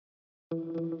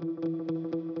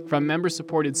From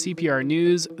member-supported CPR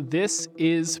News, this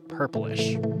is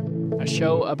Purplish, a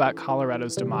show about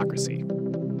Colorado's democracy.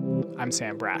 I'm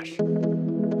Sam Brash.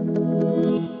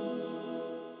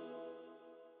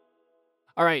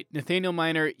 All right, Nathaniel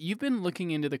Miner, you've been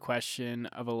looking into the question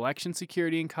of election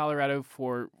security in Colorado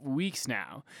for weeks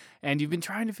now, and you've been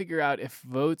trying to figure out if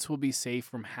votes will be safe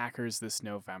from hackers this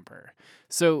November.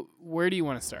 So where do you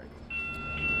want to start?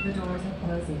 The doors are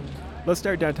closing. Let's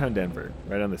start downtown Denver,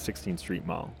 right on the 16th Street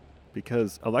Mall.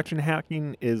 Because election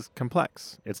hacking is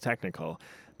complex, it's technical,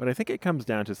 but I think it comes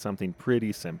down to something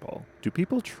pretty simple. Do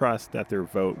people trust that their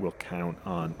vote will count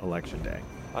on Election Day?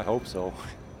 I hope so.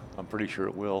 I'm pretty sure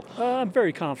it will. I'm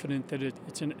very confident that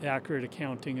it's an accurate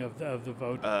accounting of the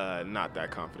vote. Not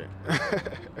that confident.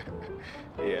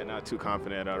 Yeah, not too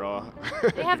confident at all.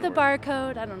 They have the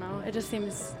barcode. I don't know. It just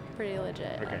seems pretty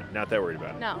legit. Okay, not that worried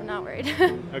about it. No, not worried.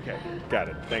 Okay, got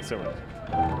it. Thanks so much.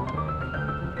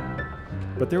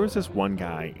 But there was this one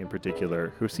guy in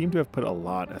particular who seemed to have put a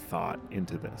lot of thought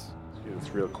into this. Let's do this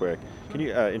real quick. Can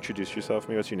you introduce yourself?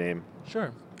 Maybe what's your name?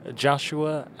 Sure.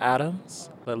 Joshua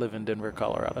Adams. I live in Denver,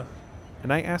 Colorado.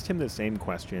 And I asked him the same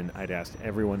question I'd asked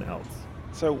everyone else.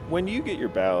 So when you get your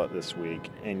ballot this week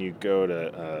and you go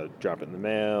to drop it in the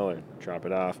mail or drop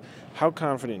it off, how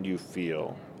confident do you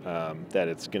feel that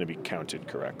it's going to be counted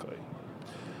correctly?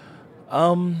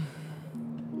 From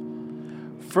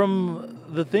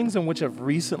the things in which have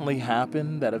recently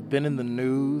happened that have been in the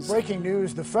news. Breaking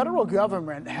news, the federal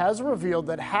government has revealed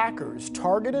that hackers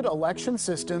targeted election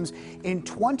systems in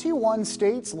 21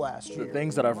 states last year. The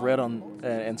things that I've read on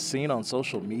and seen on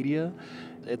social media,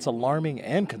 it's alarming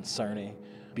and concerning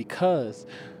because,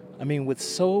 with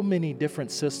so many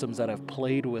different systems that have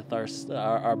played with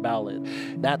our ballot,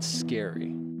 that's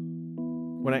scary.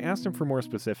 When I asked him for more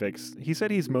specifics, he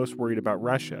said he's most worried about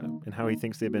Russia and how he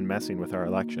thinks they've been messing with our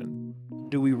election.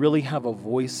 Do we really have a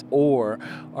voice, or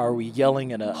are we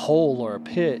yelling in a hole or a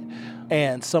pit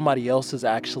and somebody else is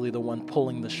actually the one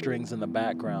pulling the strings in the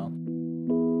background?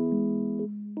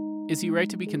 Is he right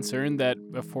to be concerned that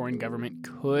a foreign government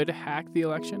could hack the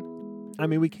election?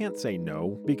 We can't say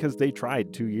no, because they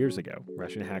tried 2 years ago.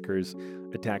 Russian hackers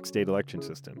attacked state election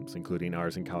systems, including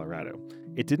ours in Colorado.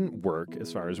 It didn't work,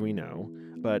 as far as we know,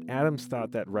 but Adams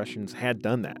thought that Russians had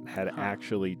done that, had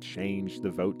actually changed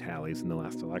the vote tallies in the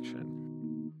last election.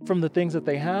 From the things that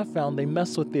they have found, they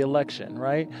mess with the election,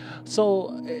 right?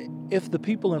 So if the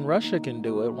people in Russia can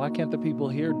do it, why can't the people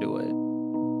here do it?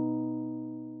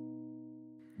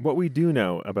 What we do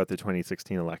know about the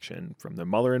 2016 election, from the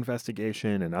Mueller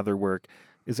investigation and other work,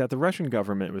 is that the Russian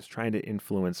government was trying to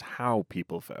influence how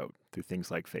people vote through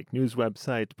things like fake news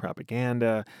websites,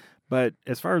 propaganda. But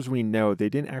as far as we know, they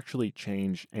didn't actually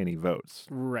change any votes.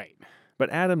 Right. But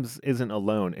Adams isn't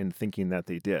alone in thinking that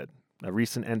they did. A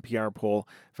recent NPR poll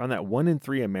found that 1 in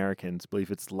 3 Americans believe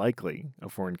it's likely a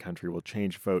foreign country will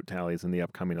change vote tallies in the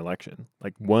upcoming election.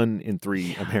 Like 1 in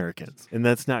 3 Americans. And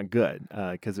that's not good,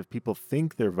 because if people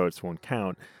think their votes won't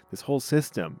count, this whole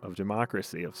system of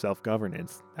democracy, of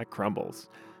self-governance, that crumbles.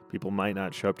 People might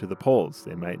not show up to the polls.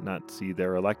 They might not see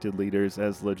their elected leaders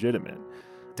as legitimate.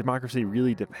 Democracy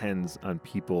really depends on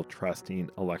people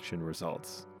trusting election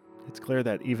results. It's clear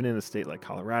that even in a state like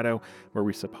Colorado, where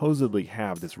we supposedly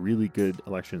have this really good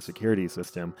election security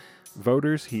system,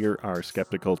 voters here are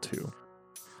skeptical too.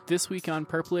 This week on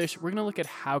Purplish, we're going to look at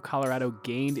how Colorado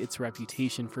gained its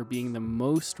reputation for being the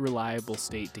most reliable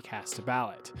state to cast a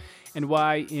ballot, and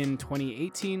why in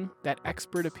 2018, that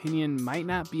expert opinion might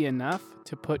not be enough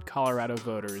to put Colorado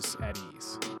voters at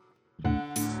ease.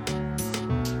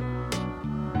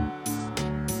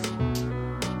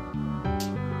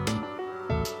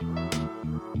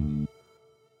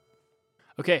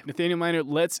 Okay, Nathaniel Miner,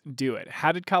 let's do it.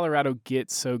 How did Colorado get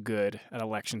so good at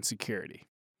election security?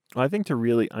 Well, I think to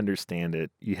really understand it,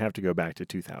 you have to go back to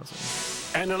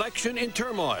 2000. An election in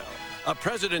turmoil, a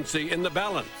presidency in the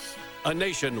balance, a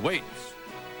nation waits.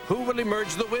 Who will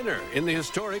emerge the winner in the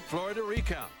historic Florida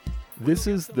recount? This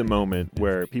is the moment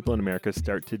where people in America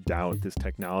start to doubt this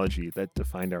technology that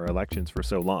defined our elections for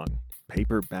so long: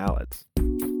 paper ballots.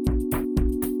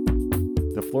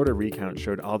 The Florida recount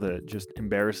showed all the just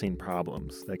embarrassing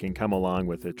problems that can come along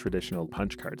with a traditional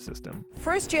punch card system.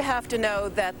 First, you have to know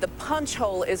that the punch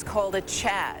hole is called a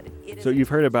chad. So you've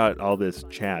heard about all this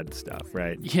Chad stuff,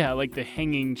 right? Yeah, like the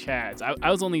hanging Chads.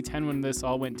 I was only 10 when this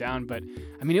all went down, but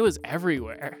it was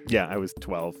everywhere. Yeah, I was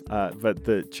 12. But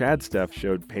the Chad stuff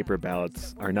showed paper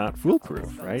ballots are not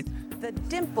foolproof, right? The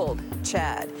dimpled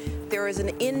chad. There is an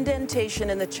indentation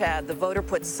in the chad. The voter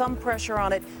put some pressure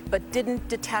on it, but didn't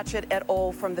detach it at all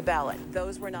hole from the ballot.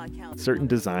 Those were not counted. Certain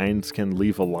designs can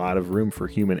leave a lot of room for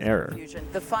human error.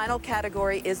 The final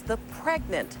category is the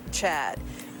pregnant Chad.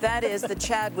 That is, the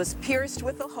Chad was pierced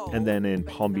with a hole. And then in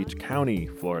Palm Beach County,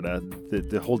 Florida,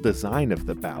 the whole design of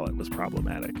the ballot was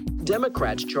problematic.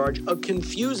 Democrats charge a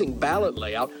confusing ballot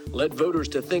layout led voters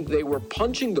to think they were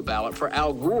punching the ballot for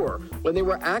Al Gore when they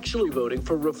were actually voting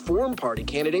for Reform Party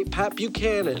candidate Pat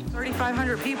Buchanan.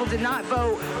 3,500 people did not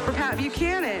vote for Pat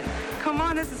Buchanan. Come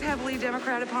on, this is heavily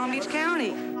Democratic Palm Beach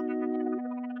County.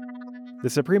 The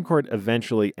Supreme Court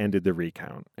eventually ended the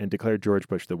recount and declared George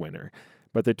Bush the winner.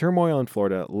 But the turmoil in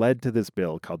Florida led to this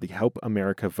bill called the Help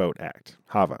America Vote Act,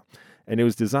 HAVA, and it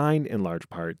was designed in large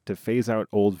part to phase out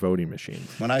old voting machines.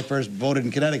 When I first voted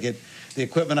in Connecticut, the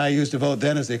equipment I used to vote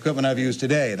then is the equipment I've used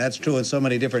today, and that's true in so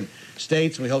many different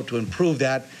states. We hope to improve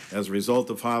that. As a result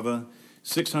of HAVA,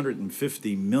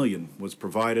 $650 million was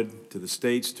provided to the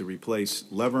states to replace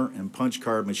lever and punch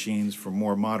card machines for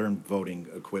more modern voting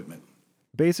equipment.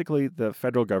 Basically, the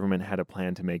federal government had a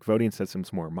plan to make voting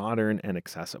systems more modern and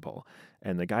accessible,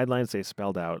 and the guidelines they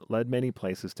spelled out led many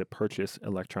places to purchase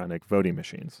electronic voting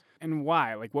machines. And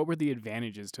why? Like, what were the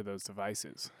advantages to those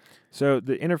devices? So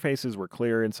the interfaces were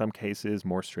clear in some cases,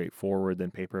 more straightforward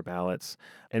than paper ballots,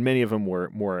 and many of them were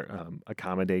more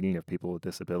accommodating of people with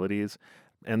disabilities.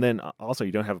 And then also,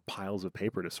 you don't have piles of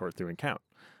paper to sort through and count.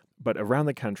 But around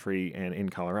the country and in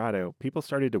Colorado, people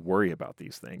started to worry about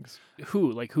these things. Who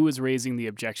was raising the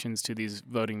objections to these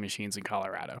voting machines in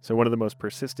Colorado? So one of the most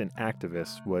persistent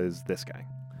activists was this guy.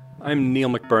 I'm Neil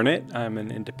McBurnett. I'm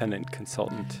an independent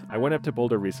consultant. I went up to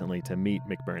Boulder recently to meet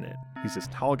McBurnett. He's this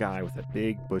tall guy with a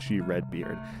big, bushy red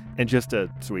beard and just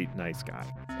a sweet, nice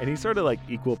guy. And he's sort of like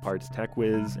equal parts tech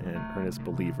whiz and earnest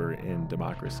believer in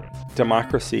democracy.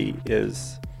 Democracy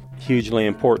is hugely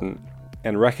important.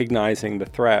 And recognizing the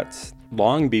threats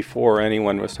long before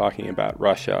anyone was talking about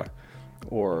Russia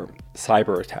or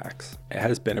cyber attacks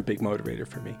has been a big motivator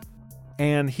for me.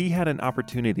 And he had an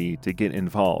opportunity to get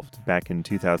involved back in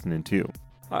 2002.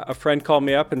 A friend called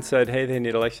me up and said, hey, they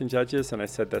need election judges. And I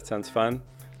said, that sounds fun.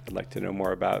 I'd like to know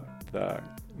more about the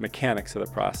mechanics of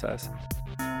the process.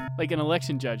 Like an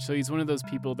election judge. So he's one of those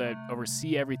people that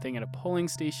oversee everything at a polling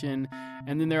station.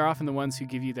 And then they're often the ones who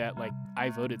give you that, like, I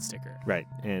voted sticker. Right.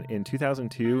 And in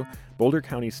 2002, Boulder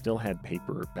County still had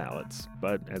paper ballots.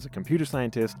 But as a computer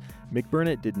scientist,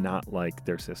 McBurnett did not like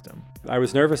their system. I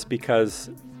was nervous because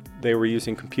they were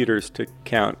using computers to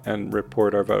count and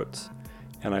report our votes.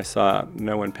 And I saw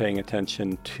no one paying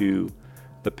attention to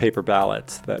the paper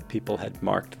ballots that people had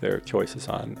marked their choices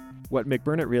on. What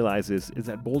McBurnett realizes is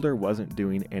that Boulder wasn't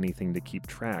doing anything to keep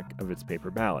track of its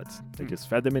paper ballots. They just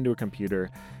fed them into a computer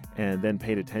and then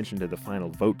paid attention to the final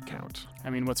vote count. I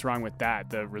mean, what's wrong with that?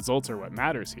 The results are what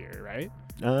matters here, right?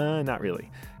 Not really.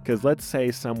 Because let's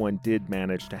say someone did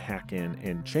manage to hack in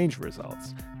and change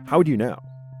results. How would you know?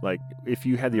 Like, if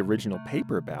you had the original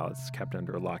paper ballots kept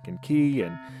under lock and key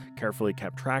and carefully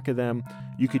kept track of them,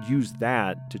 you could use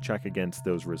that to check against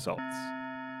those results.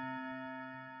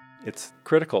 It's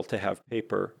critical to have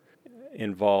paper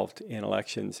involved in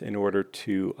elections in order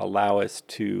to allow us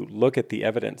to look at the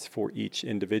evidence for each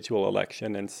individual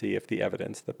election and see if the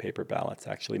evidence, the paper ballots,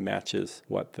 actually matches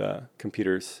what the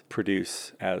computers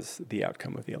produce as the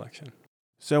outcome of the election.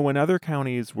 So when other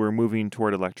counties were moving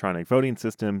toward electronic voting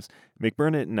systems,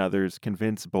 McBurnett and others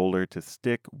convinced Boulder to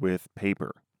stick with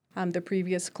paper. The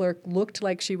previous clerk looked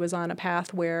like she was on a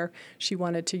path where she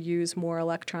wanted to use more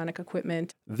electronic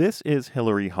equipment. This is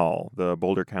Hillary Hall, the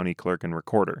Boulder County clerk and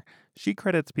recorder. She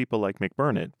credits people like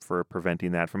McBurnett for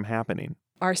preventing that from happening.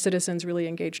 Our citizens really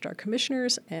engaged our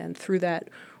commissioners, and through that,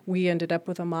 we ended up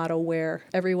with a model where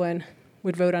everyone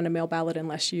would vote on a mail ballot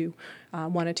unless you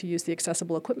wanted to use the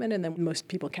accessible equipment, and then most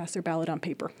people cast their ballot on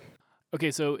paper. Okay,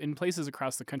 so in places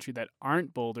across the country that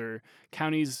aren't Boulder,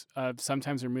 counties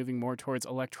sometimes are moving more towards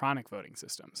electronic voting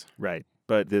systems. Right,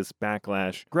 but this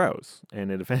backlash grows,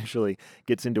 and it eventually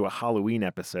gets into a Halloween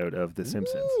episode of The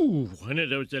Simpsons. Ooh, one of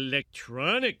those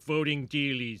electronic voting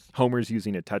dealies. Homer's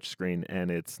using a touchscreen,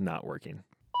 and it's not working.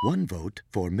 One vote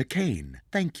for McCain.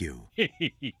 Thank you.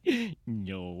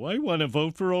 No, I want to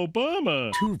vote for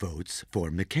Obama. 2 votes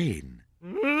for McCain.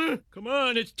 Come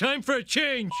on, it's time for a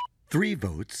change. 3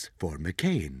 votes for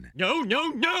McCain.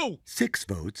 No! 6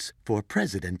 votes for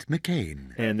President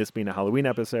McCain. And this being a Halloween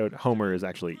episode, Homer is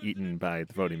actually eaten by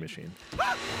the voting machine.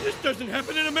 This doesn't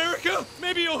happen in America.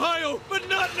 Maybe Ohio, but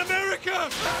not in America.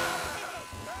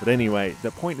 But anyway,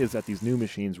 the point is that these new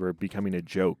machines were becoming a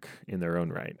joke in their own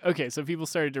right. Okay, so people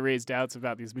started to raise doubts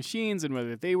about these machines and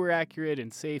whether they were accurate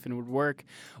and safe and would work.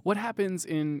 What happens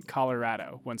in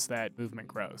Colorado once that movement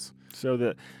grows? So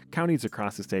the counties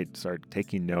across the state start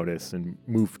taking notice and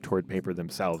move toward paper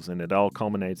themselves, and it all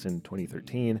culminates in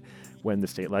 2013 when the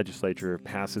state legislature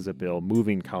passes a bill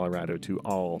moving Colorado to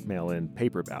all mail-in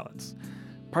paper ballots.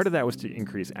 Part of that was to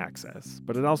increase access,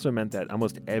 but it also meant that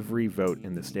almost every vote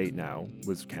in the state now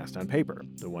was cast on paper.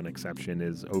 The one exception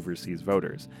is overseas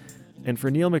voters. And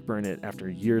for Neil McBurnett, after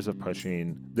years of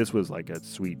pushing, this was like a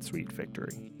sweet, sweet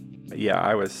victory. Yeah,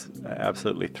 I was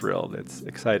absolutely thrilled. It's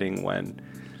exciting when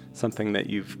something that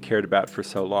you've cared about for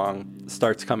so long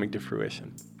starts coming to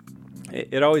fruition.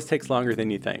 It always takes longer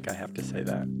than you think, I have to say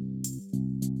that.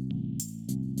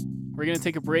 We're going to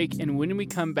take a break, and when we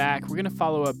come back, we're going to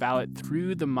follow a ballot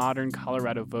through the modern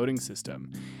Colorado voting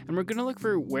system. And we're going to look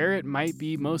for where it might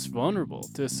be most vulnerable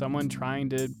to someone trying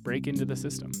to break into the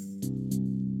system.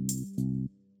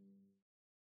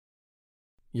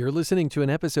 You're listening to an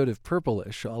episode of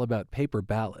Purplish all about paper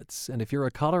ballots, and if you're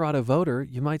a Colorado voter,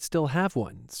 you might still have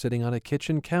one sitting on a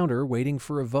kitchen counter waiting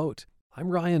for a vote. I'm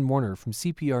Ryan Warner from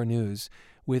CPR News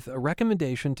with a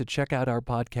recommendation to check out our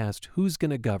podcast, Who's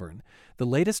Gonna Govern. The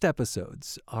latest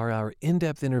episodes are our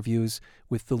in-depth interviews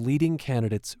with the leading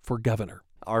candidates for governor.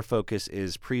 Our focus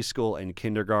is preschool and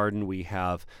kindergarten. We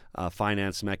have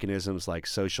finance mechanisms like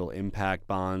social impact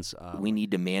bonds. We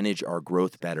need to manage our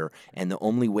growth better, and the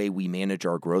only way we manage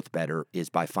our growth better is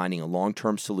by finding a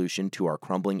long-term solution to our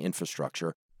crumbling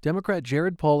infrastructure. Democrat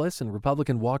Jared Polis and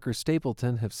Republican Walker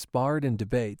Stapleton have sparred in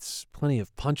debates. Plenty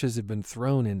of punches have been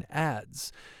thrown in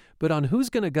ads. But on Who's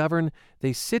Gonna Govern,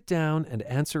 they sit down and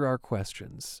answer our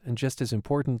questions, and just as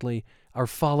importantly, our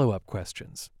follow-up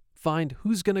questions. Find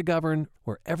Who's Gonna Govern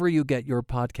wherever you get your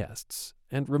podcasts.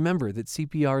 And remember that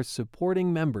CPR's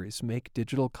supporting members make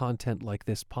digital content like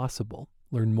this possible.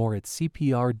 Learn more at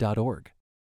cpr.org.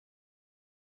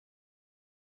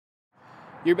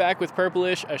 You're back with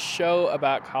Purplish, a show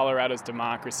about Colorado's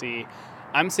democracy.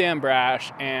 I'm Sam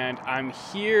Brash, and I'm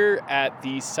here at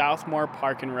the Southmore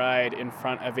Park and Ride in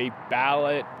front of a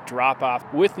ballot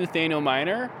drop-off with Nathaniel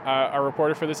Miner, our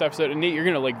reporter for this episode. And Nate, you're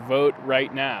going to vote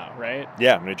right now, right?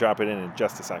 Yeah, I'm going to drop it in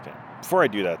just a second. Before I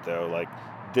do that, though,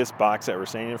 this box that we're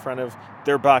standing in front of,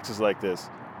 there are boxes like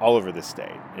this all over the state.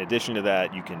 In addition to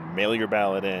that, you can mail your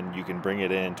ballot in, you can bring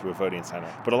it in to a voting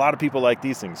center. But a lot of people like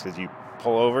these things because you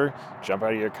pull over, jump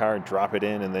out of your car, and drop it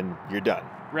in, and then you're done.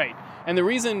 Right. And the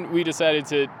reason we decided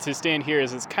to stand here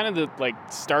is it's kind of the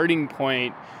starting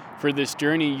point for this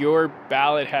journey your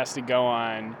ballot has to go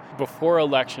on before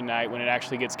election night when it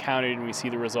actually gets counted and we see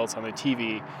the results on the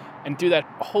TV. And through that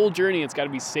whole journey, it's got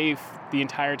to be safe the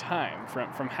entire time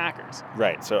from hackers.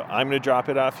 Right. So I'm going to drop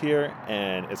it off here,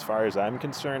 and as far as I'm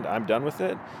concerned, I'm done with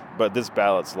it. But this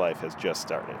ballot's life has just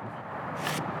started.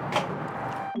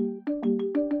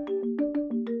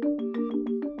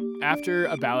 After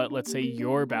a ballot, let's say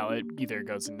your ballot either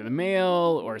goes into the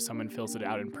mail or someone fills it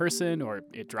out in person or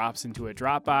it drops into a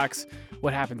drop box,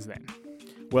 what happens then?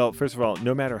 Well, first of all,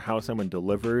 no matter how someone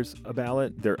delivers a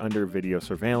ballot, they're under video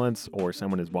surveillance or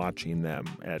someone is watching them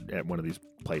at one of these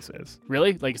places.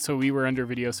 Really? So we were under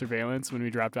video surveillance when we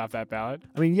dropped off that ballot?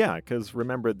 I mean, yeah, because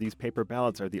remember, these paper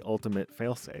ballots are the ultimate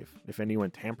failsafe. If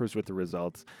anyone tampers with the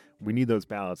results, we need those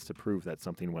ballots to prove that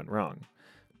something went wrong.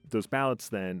 Those ballots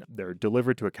then, they're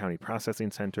delivered to a county processing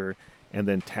center and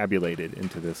then tabulated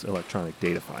into this electronic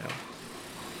data file.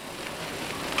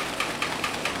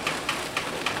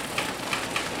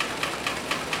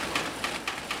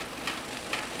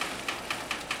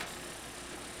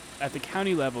 At the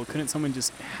county level, couldn't someone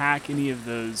just hack any of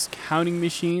those counting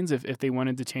machines if they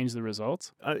wanted to change the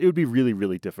results? It would be really,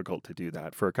 really difficult to do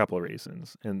that for a couple of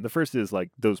reasons. And the first is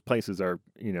those places are,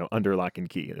 under lock and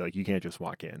key. You can't just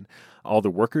walk in. All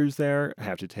the workers there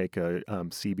have to take a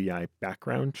CBI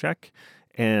background check.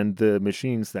 And the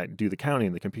machines that do the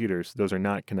counting, the computers, those are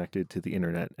not connected to the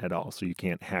internet at all, so you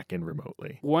can't hack in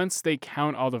remotely. Once they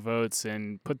count all the votes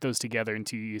and put those together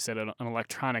into, you said, an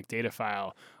electronic data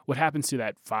file, what happens to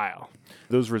that file?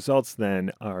 Those results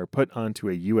then are put onto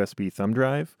a USB thumb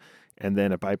drive, and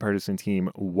then a bipartisan team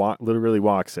literally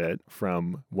walks it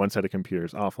from one set of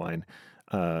computers offline,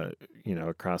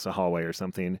 across a hallway or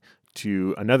something,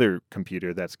 to another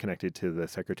computer that's connected to the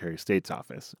Secretary of State's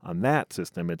office. On that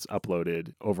system, it's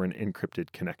uploaded over an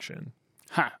encrypted connection.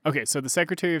 Okay, so the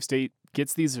Secretary of State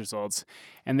gets these results,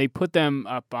 and they put them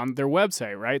up on their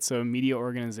website, right? So media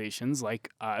organizations like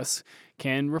us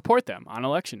can report them on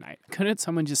election night. Couldn't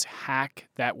someone just hack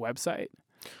that website?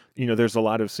 There's a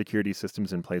lot of security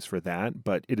systems in place for that,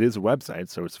 but it is a website,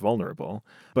 so it's vulnerable.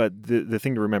 But the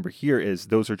thing to remember here is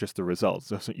those are just the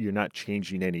results. You're not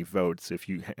changing any votes if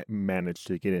you manage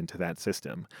to get into that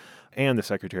system. And the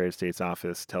Secretary of State's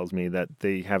office tells me that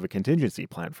they have a contingency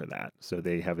plan for that. So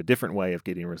they have a different way of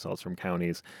getting results from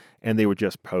counties, and they would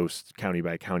just post county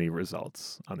by county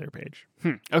results on their page.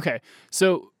 Okay.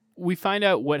 So we find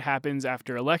out what happens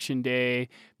after Election Day.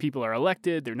 People are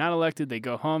elected, they're not elected, they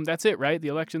go home. That's it, right? The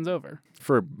election's over.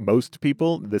 For most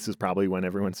people, this is probably when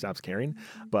everyone stops caring.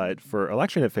 But for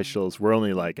election officials, we're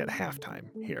only like at halftime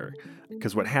here.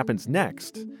 Because what happens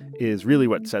next is really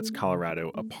what sets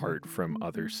Colorado apart from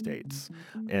other states.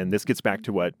 And this gets back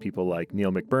to what people like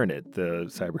Neil McBurnett, the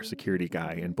cybersecurity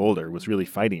guy in Boulder, was really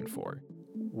fighting for.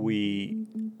 We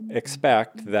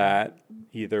expect that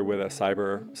either with a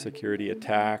cybersecurity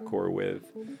attack or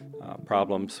with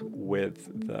problems with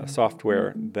the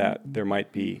software, that there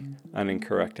might be an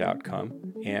incorrect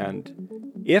outcome. And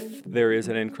if there is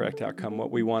an incorrect outcome,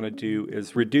 what we want to do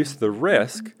is reduce the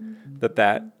risk that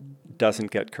that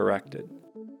doesn't get corrected.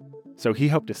 So he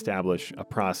helped establish a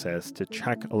process to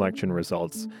check election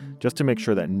results just to make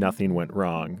sure that nothing went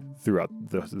wrong throughout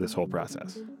this whole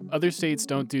process. Other states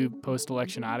don't do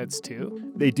post-election audits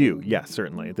too? They do, yes,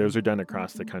 certainly. Those are done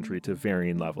across the country to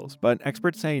varying levels. But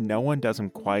experts say no one does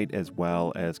them quite as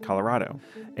well as Colorado.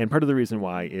 And part of the reason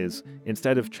why is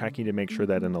instead of checking to make sure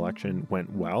that an election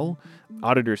went well,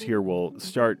 auditors here will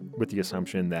start with the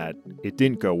assumption that it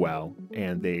didn't go well,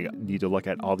 and they need to look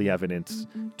at all the evidence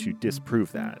to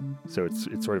disprove that. So it's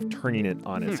sort of turning it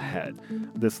on its head.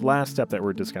 This last step that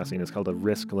we're discussing is called a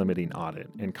risk-limiting audit,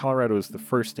 and Colorado is the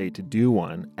first state to do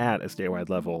one at a statewide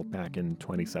level back in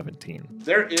 2017.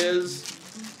 There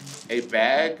is a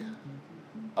bag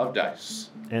of dice.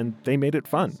 And they made it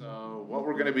fun. So what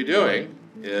we're going to be doing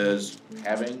is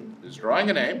drawing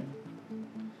a name.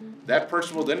 That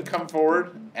person will then come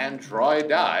forward and draw a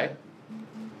die,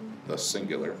 the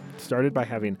singular. Started by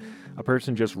having a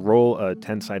person just roll a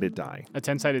 10-sided die. A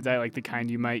 10-sided die like the kind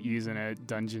you might use in a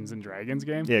Dungeons & Dragons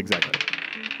game? Yeah, exactly.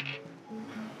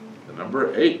 The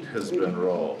number 8 has been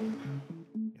rolled.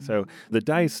 So the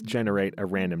dice generate a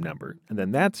random number, and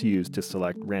then that's used to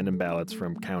select random ballots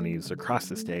from counties across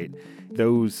the state.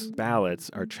 Those ballots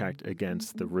are checked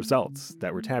against the results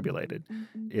that were tabulated.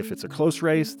 If it's a close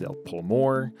race, they'll pull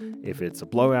more. If it's a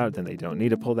blowout, then they don't need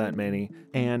to pull that many.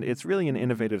 And it's really an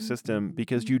innovative system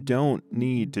because you don't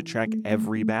need to check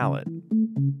every ballot.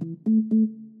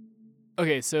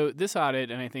 Okay, so this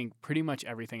audit, and I think pretty much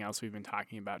everything else we've been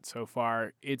talking about so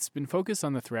far, it's been focused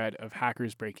on the threat of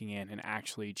hackers breaking in and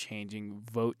actually changing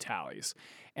vote tallies.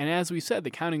 And as we said, the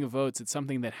counting of votes, it's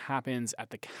something that happens at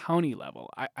the county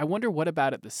level. I wonder what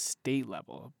about at the state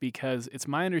level, because it's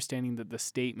my understanding that the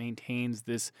state maintains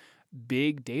this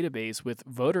big database with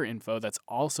voter info that's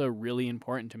also really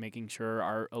important to making sure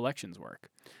our elections work.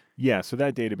 Yeah, so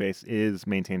that database is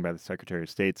maintained by the Secretary of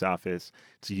State's office.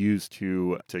 It's used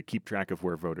to keep track of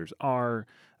where voters are,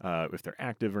 if they're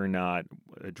active or not,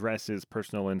 addresses,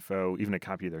 personal info, even a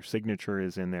copy of their signature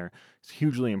is in there. It's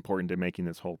hugely important to making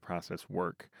this whole process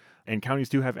work. And counties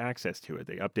do have access to it.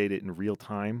 They update it in real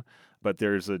time, but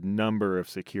there's a number of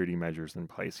security measures in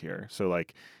place here. So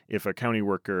like if a county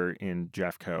worker in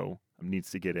Jeffco needs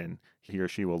to get in, he or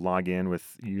she will log in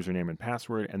with username and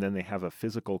password, and then they have a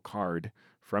physical card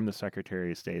from the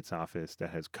Secretary of State's office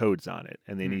that has codes on it,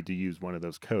 and they need to use one of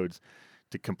those codes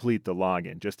to complete the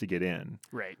login just to get in.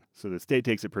 Right. So the state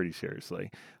takes it pretty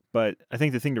seriously. But I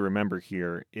think the thing to remember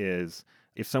here is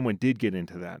if someone did get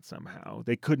into that somehow,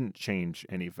 they couldn't change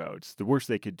any votes. The worst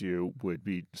they could do would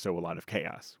be sow a lot of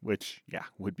chaos, which,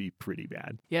 would be pretty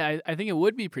bad. Yeah, I think it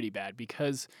would be pretty bad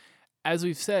because, as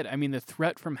we've said, I mean, the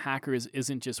threat from hackers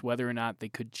isn't just whether or not they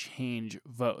could change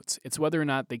votes. It's whether or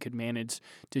not they could manage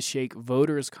to shake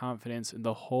voters' confidence in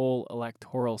the whole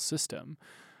electoral system.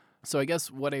 So I guess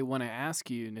what I want to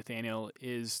ask you, Nathaniel,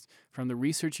 is from the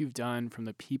research you've done, from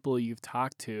the people you've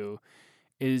talked to,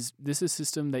 is this a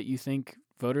system that you think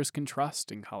voters can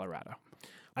trust in Colorado?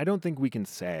 I don't think we can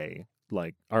say,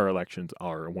 like, our elections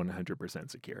are 100%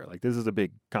 secure. Like, this is a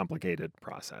big, complicated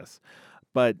process.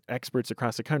 But experts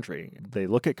across the country, they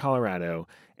look at Colorado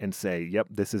and say, yep,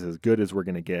 this is as good as we're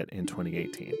going to get in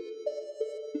 2018.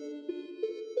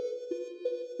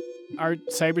 Are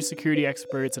cybersecurity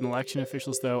experts and election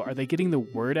officials, though, are they getting the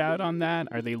word out on that?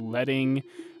 Are they letting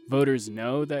voters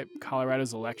know that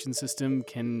Colorado's election system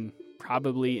can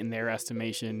probably, in their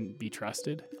estimation, be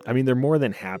trusted? I mean, they're more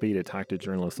than happy to talk to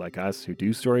journalists like us who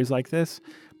do stories like this.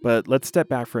 But let's step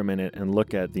back for a minute and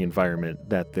look at the environment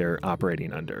that they're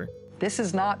operating under. This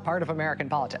is not part of American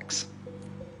politics.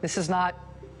 This is not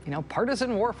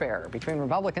partisan warfare between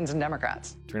Republicans and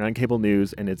Democrats. Turn on cable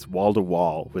news, and it's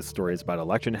wall-to-wall with stories about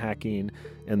election hacking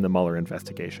and the Mueller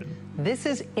investigation. This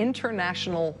is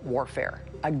international warfare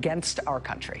against our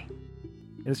country.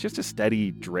 And it's just a steady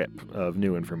drip of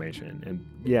new information. And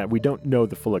yeah, we don't know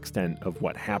the full extent of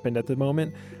what happened at the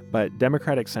moment, but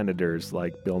Democratic senators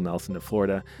like Bill Nelson of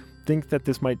Florida think that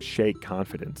this might shake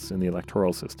confidence in the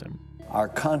electoral system. Our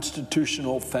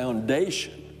constitutional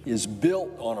foundation is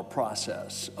built on a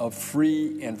process of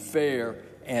free and fair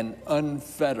and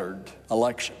unfettered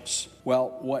elections.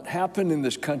 Well, what happened in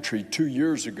this country 2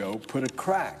 years ago put a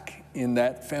crack in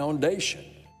that foundation.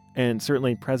 And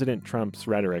certainly President Trump's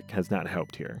rhetoric has not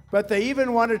helped here. But they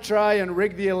even want to try and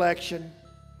rig the election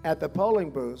at the polling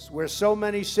booths where so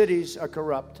many cities are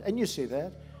corrupt, and you see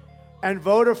that. And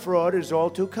voter fraud is all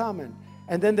too common.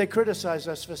 And then they criticize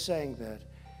us for saying that.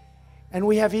 And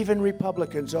we have even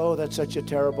Republicans, oh, that's such a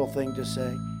terrible thing to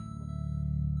say.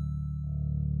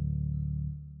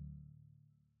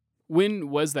 When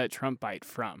was that Trump bite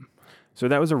from? So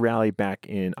that was a rally back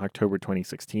in October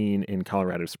 2016 in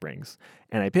Colorado Springs.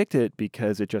 And I picked it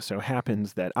because it just so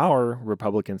happens that our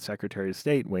Republican Secretary of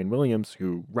State, Wayne Williams,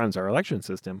 who runs our election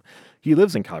system, he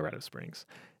lives in Colorado Springs.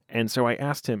 And so I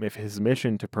asked him if his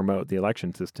mission to promote the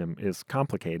election system is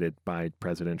complicated by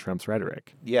President Trump's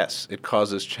rhetoric. Yes, it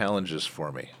causes challenges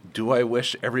for me. Do I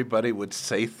wish everybody would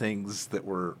say things that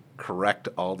were correct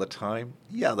all the time?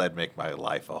 Yeah, that'd make my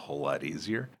life a whole lot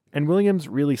easier. And Williams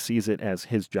really sees it as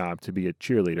his job to be a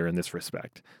cheerleader in this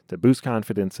respect, to boost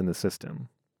confidence in the system.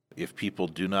 If people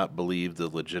do not believe the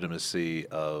legitimacy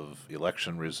of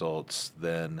election results,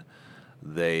 then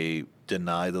they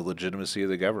deny the legitimacy of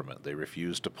the government. They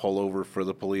refuse to pull over for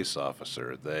the police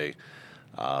officer. They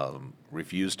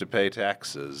refuse to pay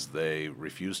taxes. They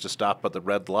refuse to stop at the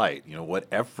red light.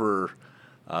 Whatever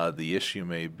the issue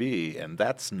may be, and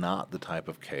that's not the type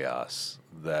of chaos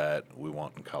that we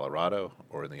want in Colorado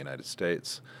or in the United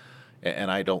States.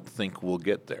 And I don't think we'll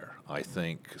get there. I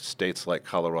think states like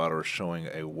Colorado are showing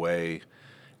a way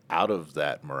out of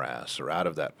that morass or out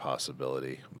of that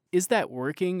possibility. Is that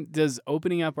working? Does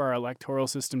opening up our electoral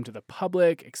system to the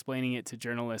public, explaining it to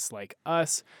journalists like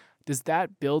us, does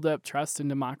that build up trust in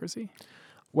democracy?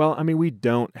 Well, we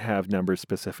don't have numbers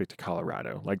specific to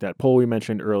Colorado. Like that poll we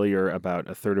mentioned earlier about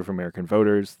a third of American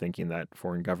voters thinking that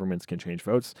foreign governments can change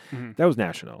votes, that was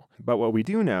national. But what we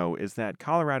do know is that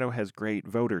Colorado has great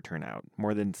voter turnout,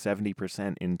 more than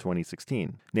 70% in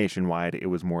 2016. Nationwide, it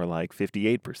was more like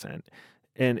 58%.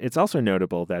 And it's also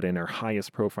notable that in our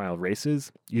highest profile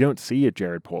races, you don't see a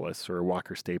Jared Polis or a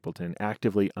Walker Stapleton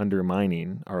actively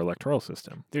undermining our electoral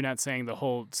system. They're not saying the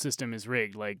whole system is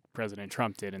rigged like President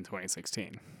Trump did in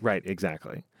 2016. Right,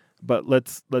 exactly. But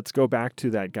let's go back to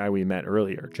that guy we met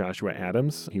earlier, Joshua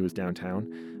Adams. He was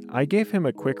downtown. I gave him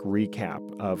a quick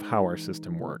recap of how our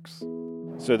system works.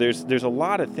 So there's a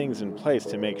lot of things in place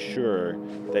to make sure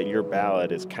that your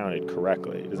ballot is counted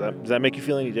correctly. Does that make you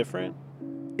feel any different?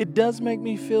 It does make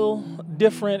me feel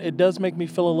different. It does make me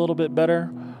feel a little bit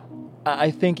better.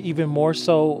 I think even more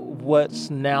so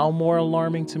what's now more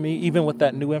alarming to me, even with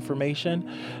that new information,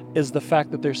 is the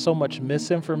fact that there's so much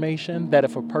misinformation that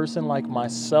if a person like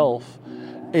myself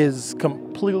is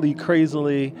completely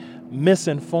crazily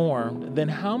misinformed, then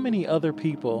how many other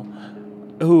people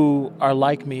who are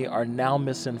like me are now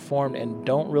misinformed and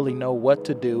don't really know what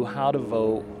to do, how to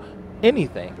vote,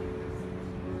 anything?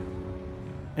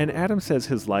 And Adam says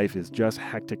his life is just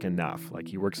hectic enough, like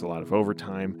he works a lot of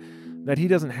overtime, that he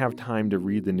doesn't have time to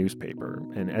read the newspaper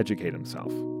and educate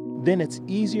himself. Then it's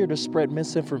easier to spread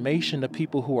misinformation to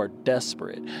people who are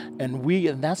desperate.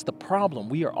 And that's the problem.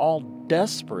 We are all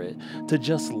desperate to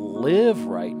just live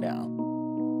right now.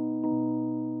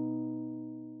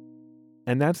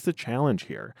 And that's the challenge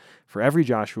here. For every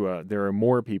Joshua, there are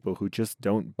more people who just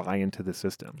don't buy into the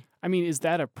system. Is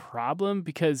that a problem?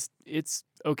 Because it's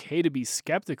okay to be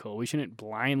skeptical. We shouldn't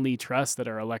blindly trust that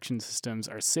our election systems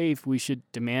are safe. We should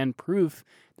demand proof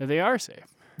that they are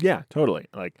safe. Yeah, totally.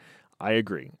 I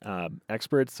agree.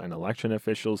 Experts and election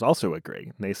officials also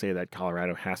agree. They say that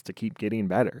Colorado has to keep getting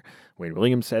better. Wayne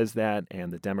Williams says that,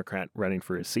 and the Democrat running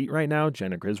for his seat right now,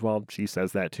 Jena Griswold, she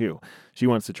says that too. She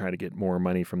wants to try to get more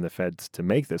money from the feds to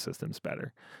make the systems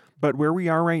better. But where we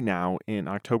are right now in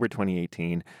October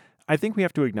 2018, I think we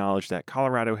have to acknowledge that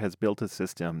Colorado has built a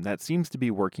system that seems to be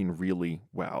working really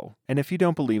well. And if you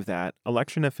don't believe that,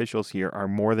 election officials here are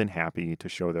more than happy to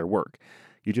show their work.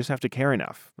 You just have to care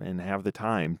enough and have the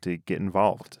time to get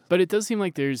involved. But it does seem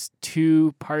like there's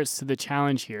two parts to the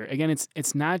challenge here. Again,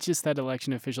 it's not just that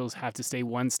election officials have to stay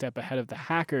one step ahead of the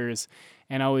hackers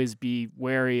and always be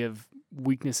wary of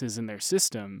weaknesses in their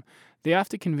system. they have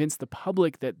to convince the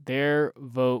public that their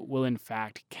vote will in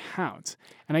fact count.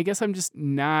 And I guess I'm just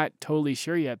not totally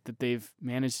sure yet that they've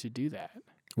managed to do that.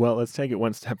 Well, let's take it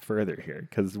one step further here,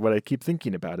 because what I keep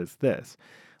thinking about is this.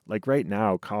 Like right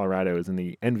now, Colorado is in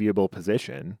the enviable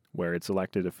position where its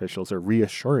elected officials are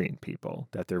reassuring people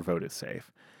that their vote is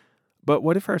safe. But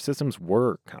what if our systems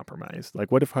were compromised?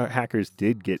 Like, what if hackers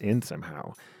did get in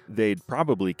somehow? They'd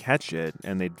probably catch it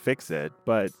and they'd fix it,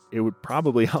 but it would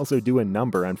probably also do a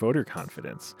number on voter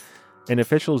confidence. And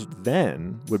officials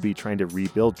then would be trying to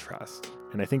rebuild trust.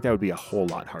 And I think that would be a whole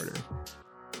lot harder.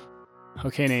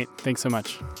 Okay, Nate. Thanks so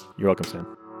much. You're welcome,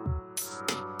 Sam.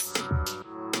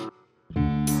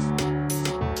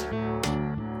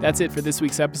 That's it for this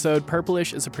week's episode.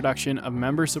 Purplish is a production of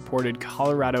member-supported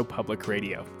Colorado Public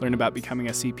Radio. Learn about becoming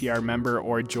a CPR member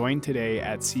or join today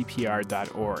at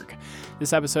cpr.org.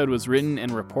 This episode was written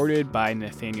and reported by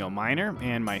Nathaniel Miner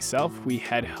and myself. We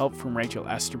had help from Rachel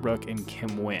Estabrook and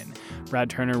Kim Wynn. Brad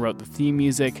Turner wrote the theme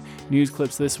music. News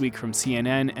clips this week from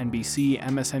CNN, NBC,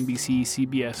 MSNBC,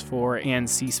 CBS4, and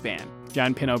C-SPAN.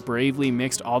 John Pinto bravely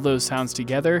mixed all those sounds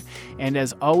together, and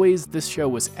as always, this show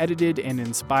was edited and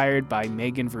inspired by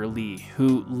Megan Verlee,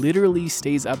 who literally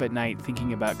stays up at night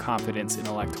thinking about confidence in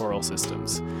electoral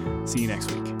systems. See you next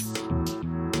week.